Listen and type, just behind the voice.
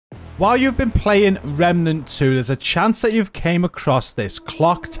While you've been playing Remnant 2, there's a chance that you've came across this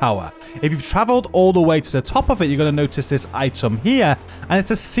clock tower. If you've traveled all the way to the top of it, you're going to notice this item here, and it's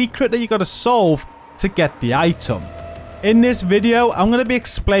a secret that you got to solve to get the item. In this video, I'm going to be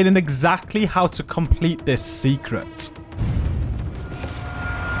explaining exactly how to complete this secret.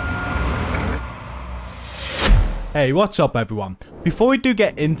 Hey, what's up everyone? Before we do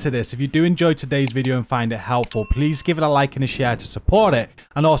get into this, if you do enjoy today's video and find it helpful, please give it a like and a share to support it,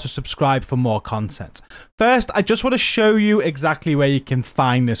 and also subscribe for more content. First, I just want to show you exactly where you can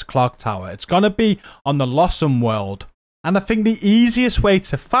find this clock tower. It's going to be on the Losomn world, and I think the easiest way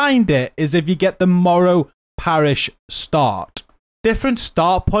to find it is if you get the Morrow Parish start. Different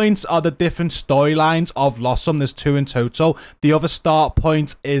start points are the different storylines of Losomn. There's 2 in total. The other start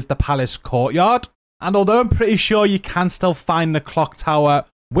point is the Palace Courtyard. And although I'm pretty sure you can still find the clock tower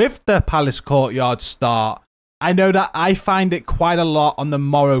with the Palace Courtyard start, I know that I find it quite a lot on the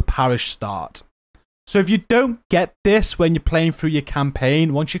Morrow Parish start. So if you don't get this when you're playing through your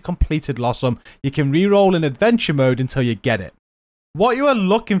campaign, once you've completed Losomn, you can re-roll in adventure mode until you get it. What you are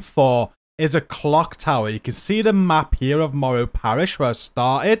looking for is a clock tower. You can see the map here of Morrow Parish where I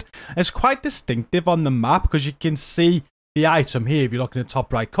started. It's quite distinctive on the map because you can see the item here. If you look in the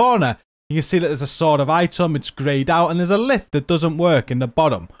top right corner, you can see that there's a sort of item, it's greyed out, and there's a lift that doesn't work in the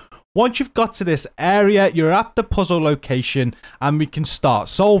bottom. Once you've got to this area, you're at the puzzle location, and we can start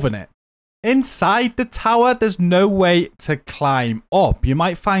solving it. Inside the tower, there's no way to climb up. You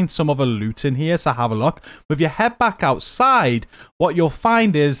might find some other loot in here, so have a look. But if you head back outside, what you'll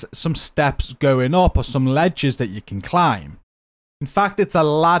find is some steps going up, or some ledges that you can climb. In fact, it's a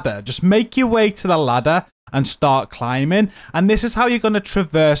ladder. Just make your way to the ladder and start climbing, and this is how you're going to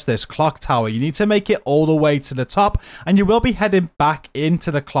traverse this clock tower. You need to make it all the way to the top, and you will be heading back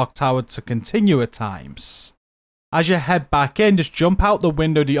into the clock tower to continue at times. As you head back in, just jump out the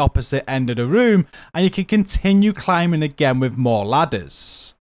window the opposite end of the room, and you can continue climbing again with more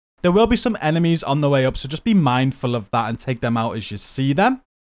ladders. There will be some enemies on the way up, so just be mindful of that and take them out as you see them.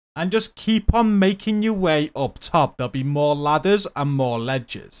 And just keep on making your way up top. There'll be more ladders and more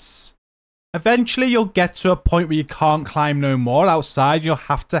ledges. Eventually, you'll get to a point where you can't climb no more outside. You'll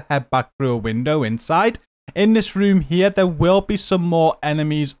have to head back through a window inside. In this room here, there will be some more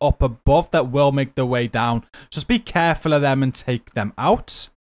enemies up above that will make their way down. Just be careful of them and take them out.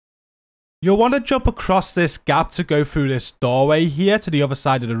 You'll want to jump across this gap to go through this doorway here to the other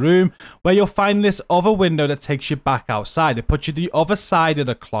side of the room, where you'll find this other window that takes you back outside. It puts you to the other side of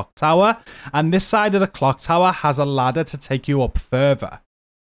the clock tower, and this side of the clock tower has a ladder to take you up further.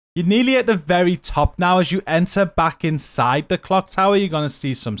 You're nearly at the very top now. As you enter back inside the clock tower, you're going to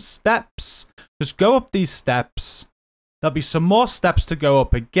see some steps. Just go up these steps. There'll be some more steps to go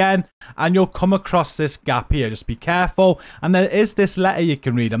up again, and you'll come across this gap here. Just be careful. And there is this letter you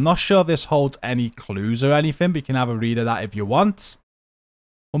can read. I'm not sure if this holds any clues or anything, but you can have a read of that if you want.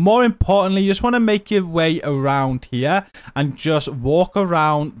 But more importantly, you just want to make your way around here and just walk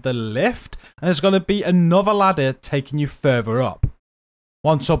around the lift. And there's going to be another ladder taking you further up.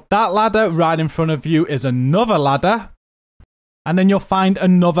 Once up that ladder, right in front of you is another ladder. And then you'll find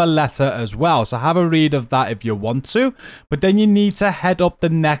another letter as well. So have a read of that if you want to. But then you need to head up the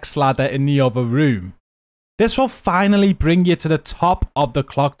next ladder in the other room. This will finally bring you to the top of the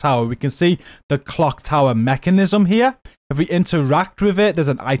clock tower. We can see the clock tower mechanism here. If we interact with it, there's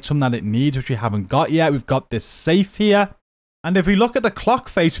an item that it needs, which we haven't got yet. We've got this safe here. And if we look at the clock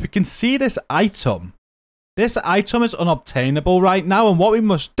face, we can see this item. This item is unobtainable right now, and what we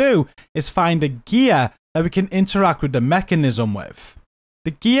must do is find a gear that we can interact with the mechanism with.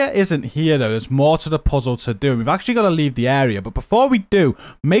 The gear isn't here though, there's more to the puzzle to do. We've actually got to leave the area, but before we do,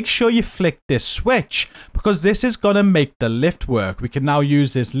 make sure you flick this switch, because this is going to make the lift work. We can now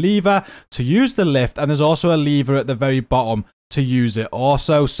use this lever to use the lift, and there's also a lever at the very bottom to use it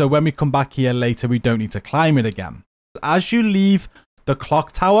also, so when we come back here later, we don't need to climb it again. As you leave the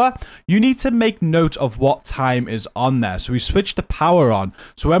clock tower, you need to make note of what time is on there. So we switch the power on,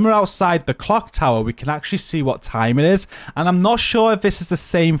 so when we're outside the clock tower, we can actually see what time it is. And I'm not sure if this is the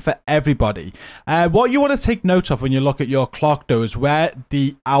same for everybody. What you want to take note of when you look at your clock though is where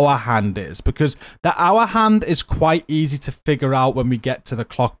the hour hand is, because the hour hand is quite easy to figure out when we get to the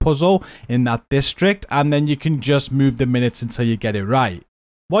clock puzzle in that district, and then you can just move the minutes until you get it right.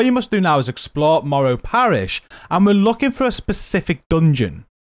 What you must do now is explore Morrow Parish, and we're looking for a specific dungeon.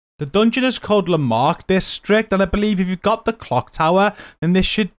 The dungeon is called Losomn District, and I believe if you've got the clock tower, then this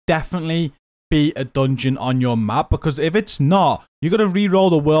should definitely be a dungeon on your map, because if it's not, you've got to re-roll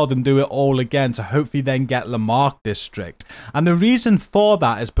the world and do it all again to hopefully then get Losomn District. And the reason for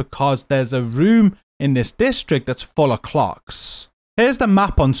that is because there's a room in this district that's full of clocks. Here's the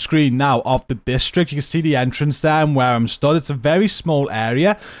map on screen now of the district. You can see the entrance there and where I'm stood. It's a very small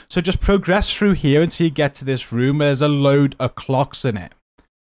area. So just progress through here until you get to this room where there's a load of clocks in it.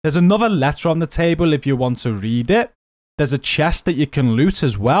 There's another letter on the table if you want to read it. There's a chest that you can loot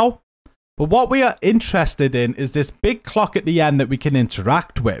as well. But what we are interested in is this big clock at the end that we can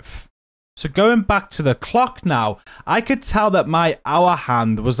interact with. So going back to the clock now, I could tell that my hour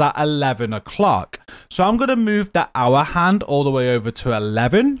hand was at 11 o'clock. So I'm going to move the hour hand all the way over to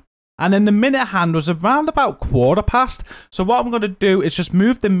 11. And then the minute hand was around about 1/4 past. So what I'm going to do is just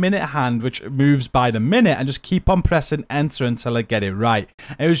move the minute hand, which moves by the minute, and just keep on pressing enter until I get it right.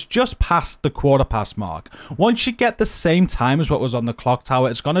 It was just past the 1/4 past mark. Once you get the same time as what was on the clock tower,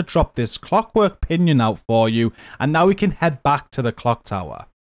 it's going to drop this clockwork pinion out for you. And now we can head back to the clock tower.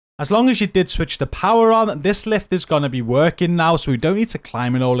 As long as you did switch the power on, this lift is going to be working now. So we don't need to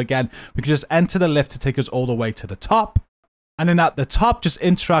climb it all again. We can just enter the lift to take us all the way to the top. And then at the top, just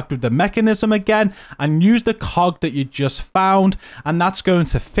interact with the mechanism again and use the cog that you just found, and that's going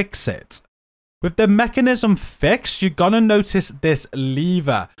to fix it. With the mechanism fixed, you're going to notice this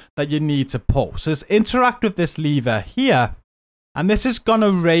lever that you need to pull. So just interact with this lever here, and this is going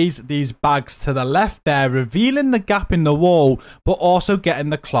to raise these bags to the left there, revealing the gap in the wall, but also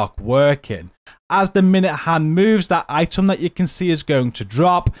getting the clock working. As the minute hand moves, that item that you can see is going to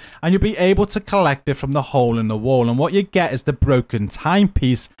drop, and you'll be able to collect it from the hole in the wall. And what you get is the broken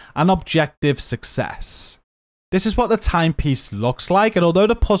timepiece and objective success. This is what the timepiece looks like, and although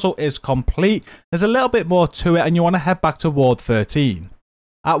the puzzle is complete, there's a little bit more to it, and you want to head back to Ward 13.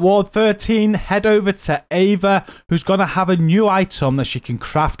 At Ward 13, head over to Ava, who's going to have a new item that she can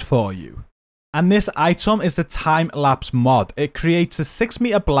craft for you. And this item is the time-lapse mod. It creates a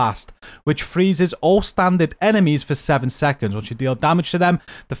 6-meter blast, which freezes all standard enemies for 7 seconds. Once you deal damage to them,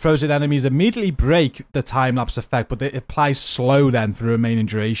 the frozen enemies immediately break the time-lapse effect, but it applies slow then for the remaining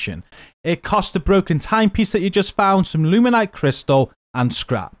duration. It costs the broken timepiece that you just found, some luminite crystal, and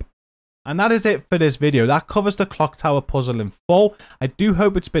scrap. And that is it for this video. That covers the clock tower puzzle in full. I do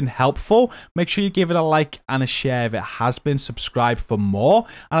hope it's been helpful. Make sure you give it a like and a share if it has been. Subscribe for more.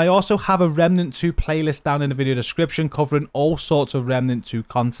 And I also have a Remnant 2 playlist down in the video description covering all sorts of Remnant 2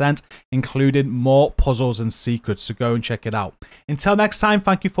 content, including more puzzles and secrets. So go and check it out. Until next time,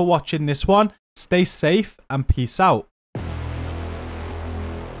 thank you for watching this one. Stay safe and peace out.